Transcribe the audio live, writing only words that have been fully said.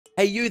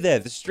Hey, you there,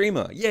 the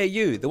streamer. Yeah,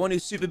 you, the one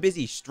who's super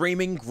busy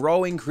streaming,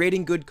 growing,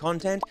 creating good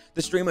content.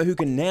 The streamer who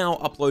can now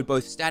upload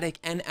both static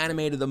and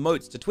animated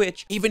emotes to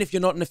Twitch. Even if you're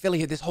not an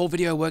affiliate, this whole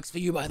video works for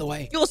you, by the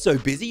way. You're so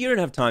busy, you don't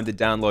have time to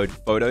download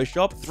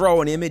Photoshop,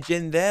 throw an image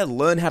in there,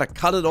 learn how to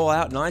cut it all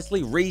out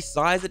nicely,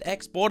 resize it,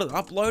 export it,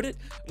 upload it,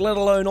 let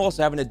alone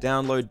also having to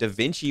download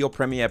DaVinci or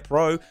Premiere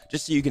Pro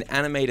just so you can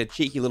animate a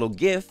cheeky little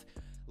GIF,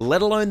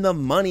 let alone the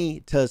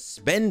money to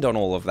spend on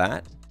all of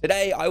that.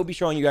 Today, I will be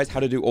showing you guys how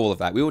to do all of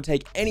that. We will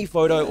take any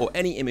photo or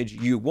any image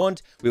you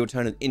want, we will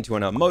turn it into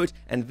an emote,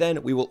 and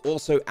then we will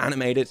also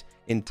animate it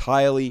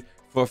entirely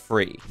for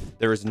free.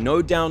 There is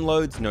no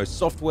downloads, no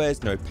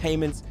softwares, no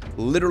payments.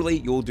 Literally,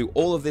 you'll do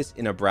all of this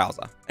in a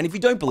browser. And if you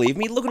don't believe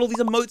me, look at all these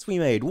emotes we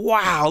made.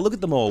 Wow, look at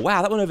them all.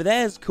 Wow, that one over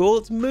there is cool.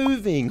 It's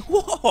moving.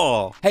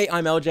 Whoa. Hey,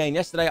 I'm Eljay, and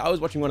yesterday I was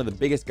watching one of the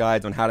biggest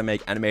guides on how to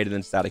make animated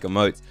and static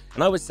emotes.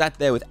 And I was sat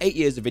there with 8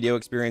 years of video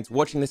experience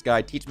watching this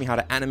guy teach me how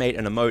to animate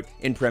an emote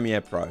in Premiere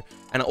Pro.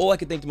 And all I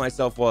could think to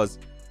myself was,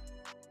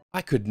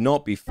 I could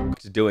not be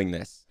fucked doing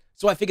this.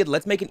 So I figured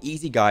let's make an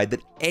easy guide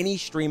that any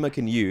streamer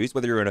can use,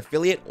 whether you're an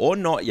affiliate or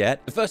not yet.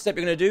 The first step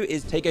you're going to do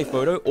is take a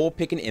photo or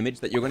pick an image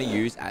that you're going to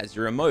use as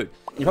your emote.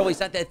 And you probably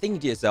sat there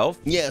thinking to yourself,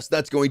 yes,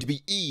 that's going to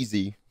be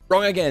easy.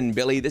 Wrong again,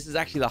 Billy. This is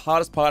actually the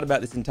hardest part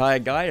about this entire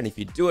guide. And if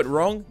you do it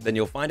wrong, then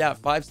you'll find out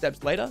 5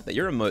 steps later that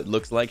your emote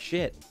looks like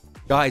shit.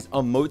 Guys,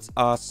 emotes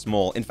are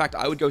small. In fact,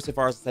 I would go so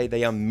far as to say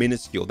they are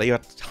minuscule. They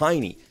are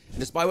tiny. And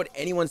despite what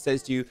anyone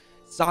says to you,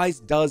 size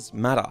does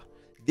matter.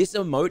 This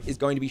emote is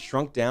going to be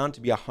shrunk down to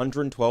be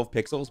 112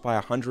 pixels by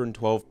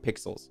 112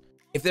 pixels.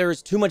 If there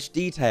is too much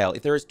detail,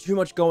 if there is too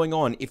much going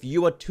on, if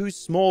you are too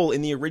small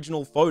in the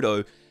original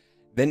photo,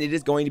 then it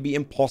is going to be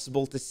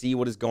impossible to see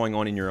what is going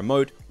on in your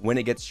emote when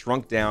it gets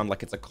shrunk down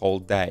like it's a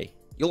cold day.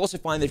 You'll also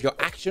find that if your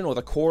action or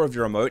the core of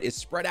your emote is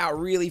spread out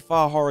really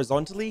far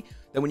horizontally,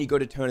 then when you go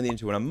to turn it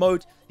into an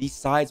emote, these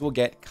sides will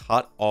get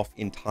cut off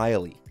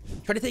entirely.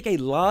 Try to take a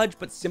large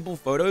but simple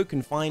photo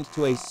confined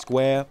to a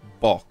square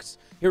box.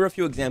 Here are a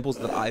few examples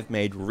that I've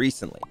made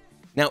recently.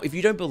 Now, if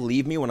you don't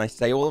believe me when I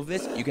say all of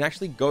this, you can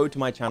actually go to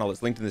my channel,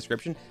 it's linked in the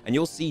description, and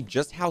you'll see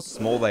just how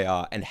small they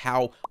are and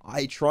how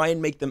I try and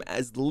make them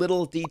as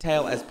little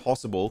detail as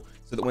possible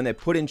so that when they're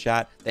put in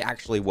chat, they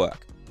actually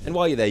work. And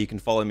while you're there, you can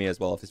follow me as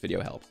well if this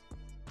video helps.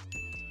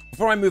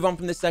 Before I move on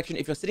from this section,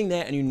 if you're sitting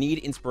there and you need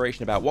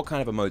inspiration about what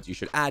kind of emotes you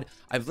should add,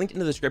 I've linked in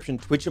the description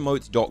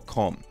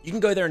twitchemotes.com. You can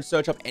go there and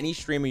search up any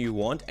streamer you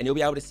want, and you'll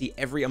be able to see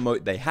every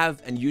emote they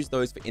have and use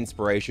those for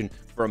inspiration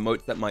for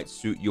emotes that might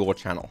suit your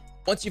channel.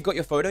 Once you've got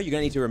your photo, you're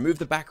going to need to remove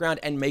the background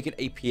and make it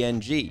a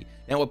PNG.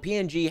 Now, a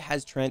PNG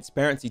has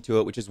transparency to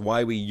it, which is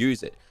why we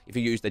use it. If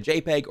you use the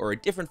JPEG or a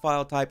different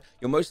file type,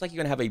 you're most likely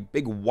going to have a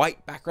big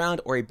white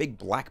background or a big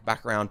black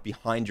background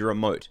behind your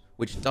emote,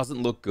 which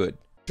doesn't look good.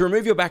 To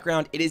remove your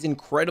background, it is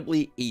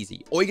incredibly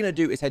easy. All you're going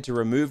to do is head to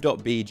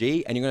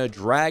remove.bg and you're going to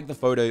drag the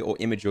photo or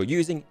image you're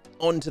using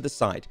onto the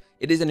site.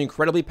 It is an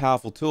incredibly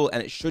powerful tool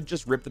and it should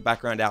just rip the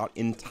background out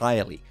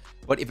entirely.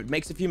 But if it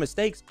makes a few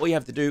mistakes, all you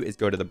have to do is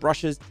go to the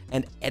brushes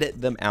and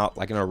edit them out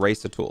like an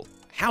eraser tool.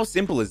 How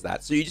simple is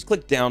that? So you just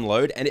click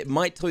download and it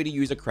might tell you to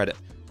use a credit.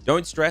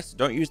 Don't stress,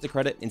 don't use the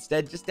credit.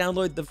 Instead, just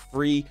download the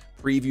free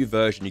preview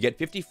version. You get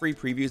 50 free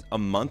previews a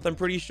month, I'm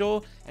pretty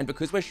sure. And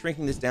because we're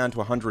shrinking this down to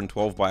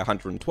 112 by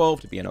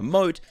 112 to be an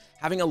emote,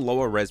 having a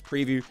lower res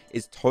preview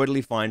is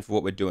totally fine for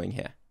what we're doing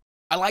here.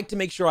 I like to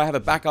make sure I have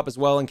a backup as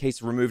well in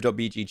case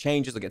remove.bg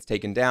changes or gets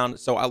taken down.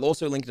 So I'll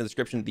also link in the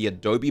description the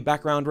Adobe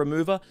background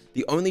remover.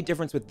 The only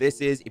difference with this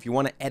is if you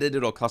want to edit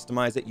it or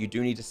customize it, you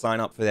do need to sign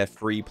up for their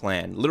free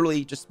plan.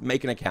 Literally just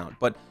make an account,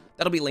 but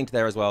that'll be linked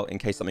there as well in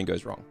case something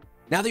goes wrong.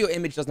 Now that your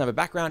image doesn't have a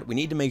background, we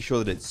need to make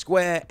sure that it's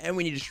square and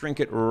we need to shrink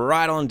it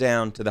right on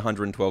down to the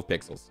 112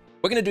 pixels.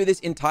 We're going to do this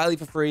entirely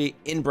for free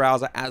in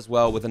browser as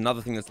well with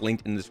another thing that's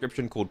linked in the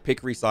description called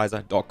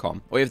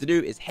pickresizer.com. All you have to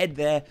do is head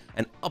there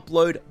and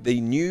upload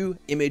the new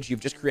image you've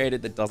just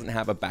created that doesn't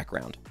have a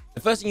background. The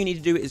first thing you need to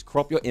do is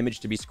crop your image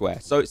to be square.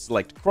 So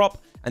select crop,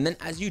 and then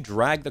as you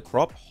drag the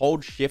crop,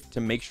 hold shift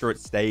to make sure it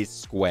stays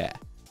square.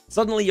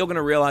 Suddenly, you're going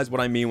to realize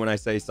what I mean when I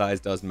say size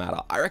does matter.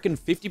 I reckon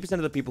 50%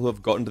 of the people who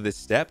have gotten to this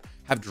step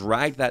have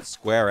dragged that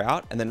square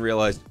out and then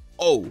realized,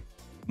 oh,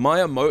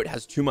 my emote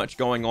has too much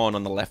going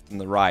on the left and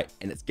the right,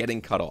 and it's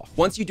getting cut off.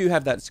 Once you do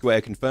have that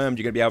square confirmed,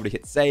 you're going to be able to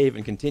hit save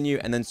and continue,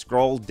 and then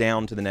scroll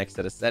down to the next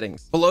set of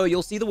settings. Below,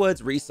 you'll see the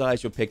words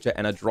resize your picture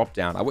and a drop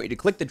down. I want you to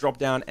click the drop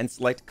down and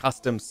select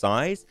custom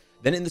size.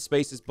 Then in the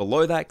spaces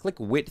below that, click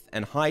width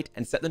and height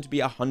and set them to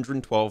be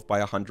 112 by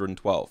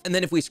 112. And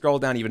then if we scroll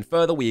down even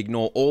further, we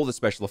ignore all the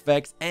special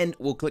effects and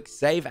we'll click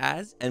save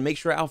as and make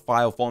sure our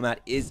file format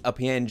is a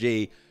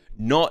PNG,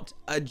 not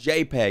a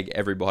JPEG,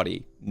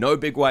 everybody. No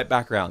big white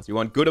backgrounds. We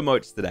want good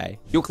emotes today.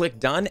 You'll click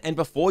done, and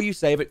before you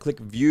save it, click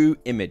view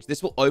image.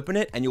 This will open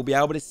it and you'll be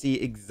able to see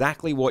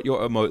exactly what your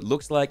emote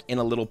looks like in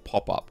a little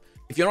pop-up.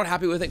 If you're not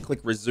happy with it, click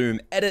resume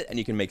edit and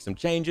you can make some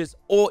changes.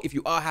 Or if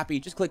you are happy,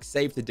 just click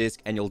save to disk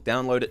and you'll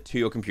download it to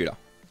your computer.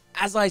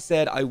 As I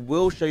said, I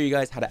will show you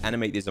guys how to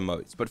animate these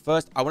emotes, but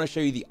first I want to show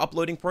you the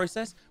uploading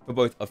process for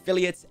both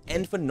affiliates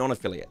and for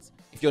non-affiliates.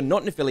 If you're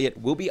not an affiliate,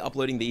 we'll be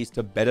uploading these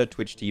to Better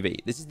Twitch TV.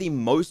 This is the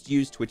most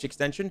used Twitch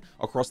extension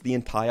across the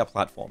entire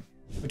platform.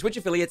 For Twitch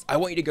affiliates, I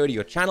want you to go to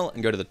your channel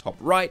and go to the top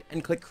right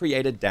and click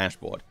Create a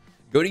Dashboard.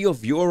 Go to your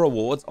viewer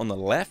rewards on the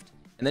left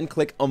and then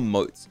click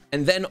Emotes.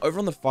 And then over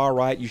on the far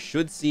right, you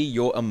should see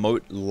your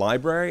emote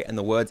library and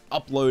the words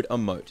Upload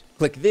Emote.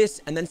 Click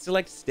this and then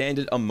select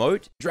Standard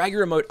Emote, drag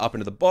your emote up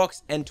into the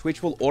box, and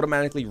Twitch will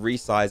automatically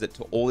resize it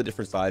to all the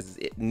different sizes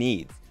it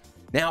needs.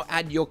 Now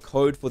add your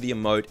code for the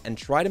emote and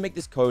try to make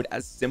this code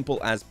as simple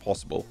as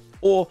possible,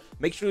 or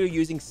make sure you're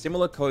using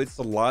similar codes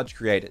to large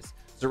creators.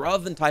 So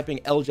rather than typing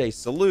Eljay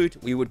salute,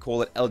 we would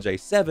call it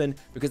Eljay7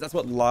 because that's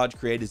what large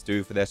creators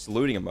do for their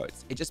saluting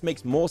emotes. It just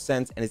makes more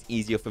sense and is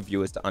easier for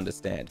viewers to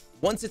understand.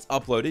 Once it's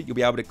uploaded, you'll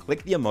be able to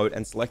click the emote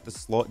and select the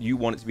slot you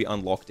want it to be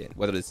unlocked in,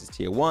 whether this is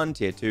tier 1,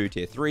 tier 2,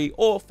 tier 3,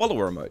 or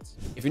follower emotes.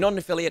 If you're not an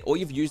affiliate or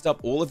you've used up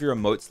all of your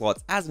emote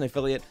slots as an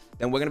affiliate,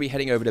 then we're going to be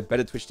heading over to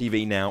Better Twitch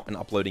TV now and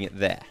uploading it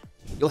there.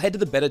 You'll head to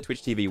the Better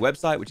Twitch TV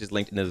website, which is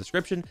linked in the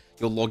description.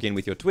 You'll log in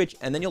with your Twitch,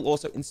 and then you'll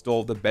also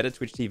install the Better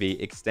Twitch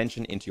TV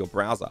extension into your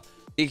browser.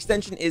 The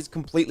extension is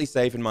completely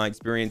safe in my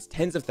experience.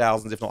 Tens of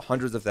thousands, if not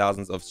hundreds of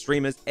thousands of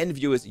streamers and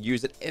viewers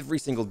use it every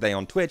single day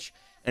on Twitch.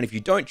 And if you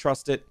don't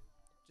trust it,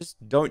 just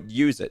don't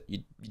use it.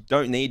 You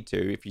don't need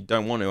to if you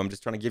don't want to. I'm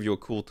just trying to give you a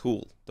cool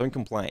tool. Don't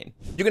complain.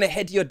 You're going to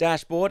head to your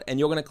dashboard and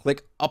you're going to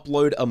click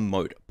Upload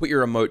Emote. Put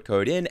your emote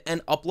code in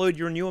and upload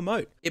your new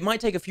emote. It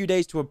might take a few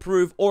days to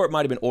approve, or it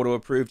might have been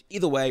auto-approved.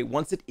 Either way,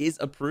 once it is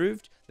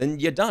approved, then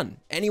you're done.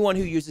 Anyone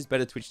who uses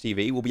Better Twitch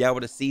TV will be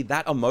able to see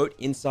that emote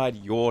inside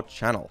your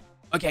channel.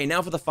 Okay,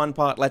 now for the fun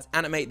part, let's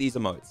animate these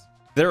emotes.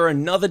 There are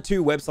another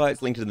 2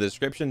 websites linked in the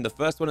description. The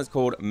first one is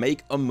called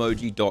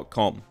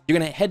MakeEmoji.com. You're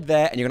going to head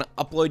there and you're going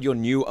to upload your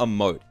new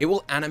emote. It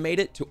will animate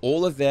it to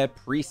all of their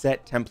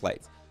preset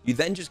templates. You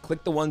then just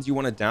click the ones you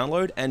want to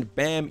download and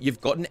bam, you've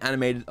got an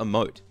animated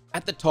emote.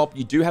 At the top,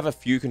 you do have a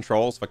few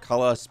controls for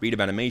color, speed of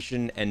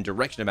animation, and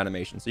direction of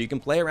animation, so you can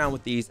play around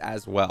with these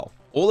as well.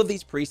 All of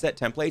these preset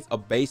templates are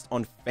based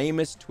on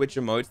famous Twitch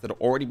emotes that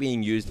are already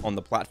being used on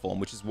the platform,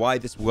 which is why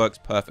this works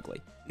perfectly.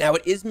 Now,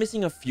 it is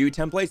missing a few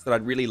templates that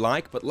I'd really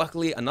like, but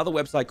luckily another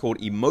website called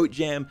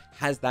EmoteJam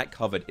has that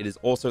covered. It is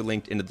also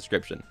linked in the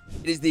description.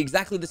 It is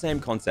exactly the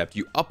same concept.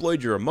 You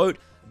upload your emote,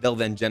 they'll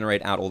then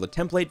generate out all the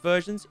template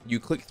versions. You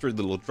click through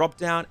the little drop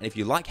down, and if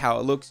you like how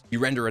it looks, you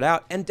render it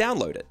out and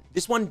download it.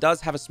 This one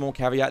does have a small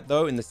caveat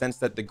though, in the sense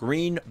that the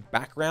green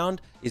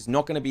background is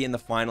not going to be in the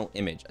final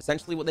image.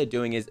 Essentially what they're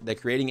doing is they're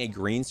creating a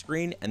green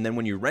screen, and then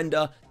when you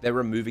render, they're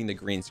removing the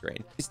green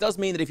screen. This does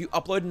mean that if you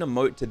upload an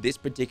emote to this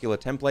particular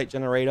template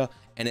generator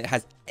and it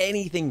has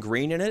anything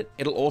green in it,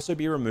 it'll also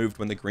be removed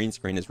when the green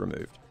screen is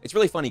removed. It's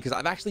really funny because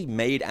I've actually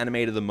made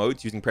animated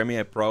emotes using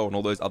Premiere Pro and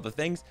all those other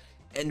things,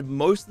 and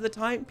most of the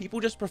time, people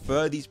just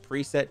prefer these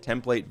preset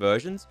template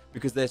versions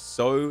because they're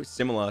so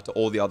similar to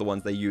all the other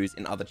ones they use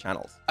in other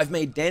channels. I've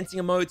made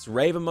dancing emotes,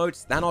 rave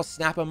emotes, Thanos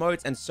snap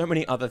emotes, and so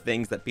many other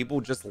things that people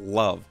just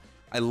love.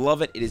 I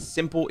love it. It is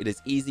simple, it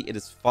is easy, it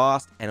is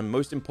fast, and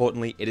most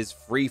importantly, it is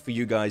free for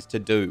you guys to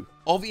do.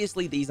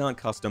 Obviously, these aren't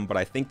custom, but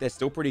I think they're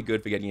still pretty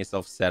good for getting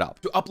yourself set up.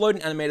 To upload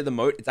an animated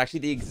emote, it's actually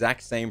the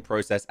exact same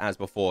process as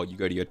before. You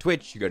go to your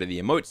Twitch, you go to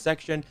the emote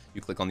section, you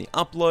click on the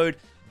upload,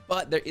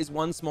 but there is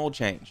one small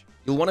change.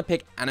 You'll want to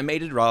pick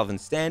animated rather than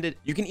standard.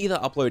 You can either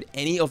upload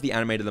any of the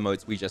animated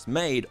emotes we just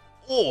made,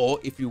 or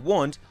if you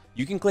want,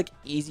 you can click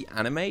easy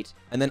animate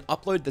and then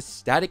upload the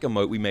static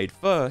emote we made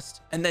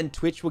first, and then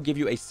Twitch will give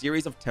you a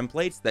series of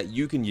templates that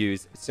you can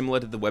use similar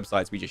to the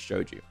websites we just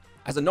showed you.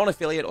 As a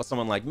non-affiliate or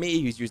someone like me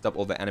who's used up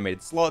all the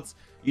animated slots,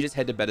 you just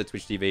head to Better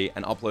Twitch TV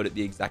and upload it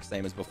the exact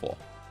same as before.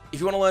 If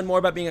you want to learn more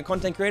about being a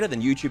content creator,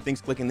 then YouTube thinks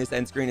clicking this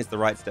end screen is the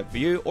right step for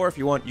you, or if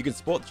you want, you can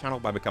support the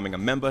channel by becoming a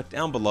member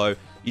down below.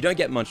 You don't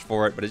get much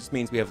for it, but it just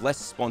means we have less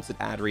sponsored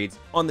ad reads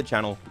on the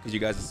channel because you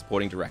guys are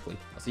supporting directly.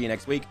 I'll see you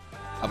next week.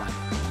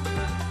 Bye-bye.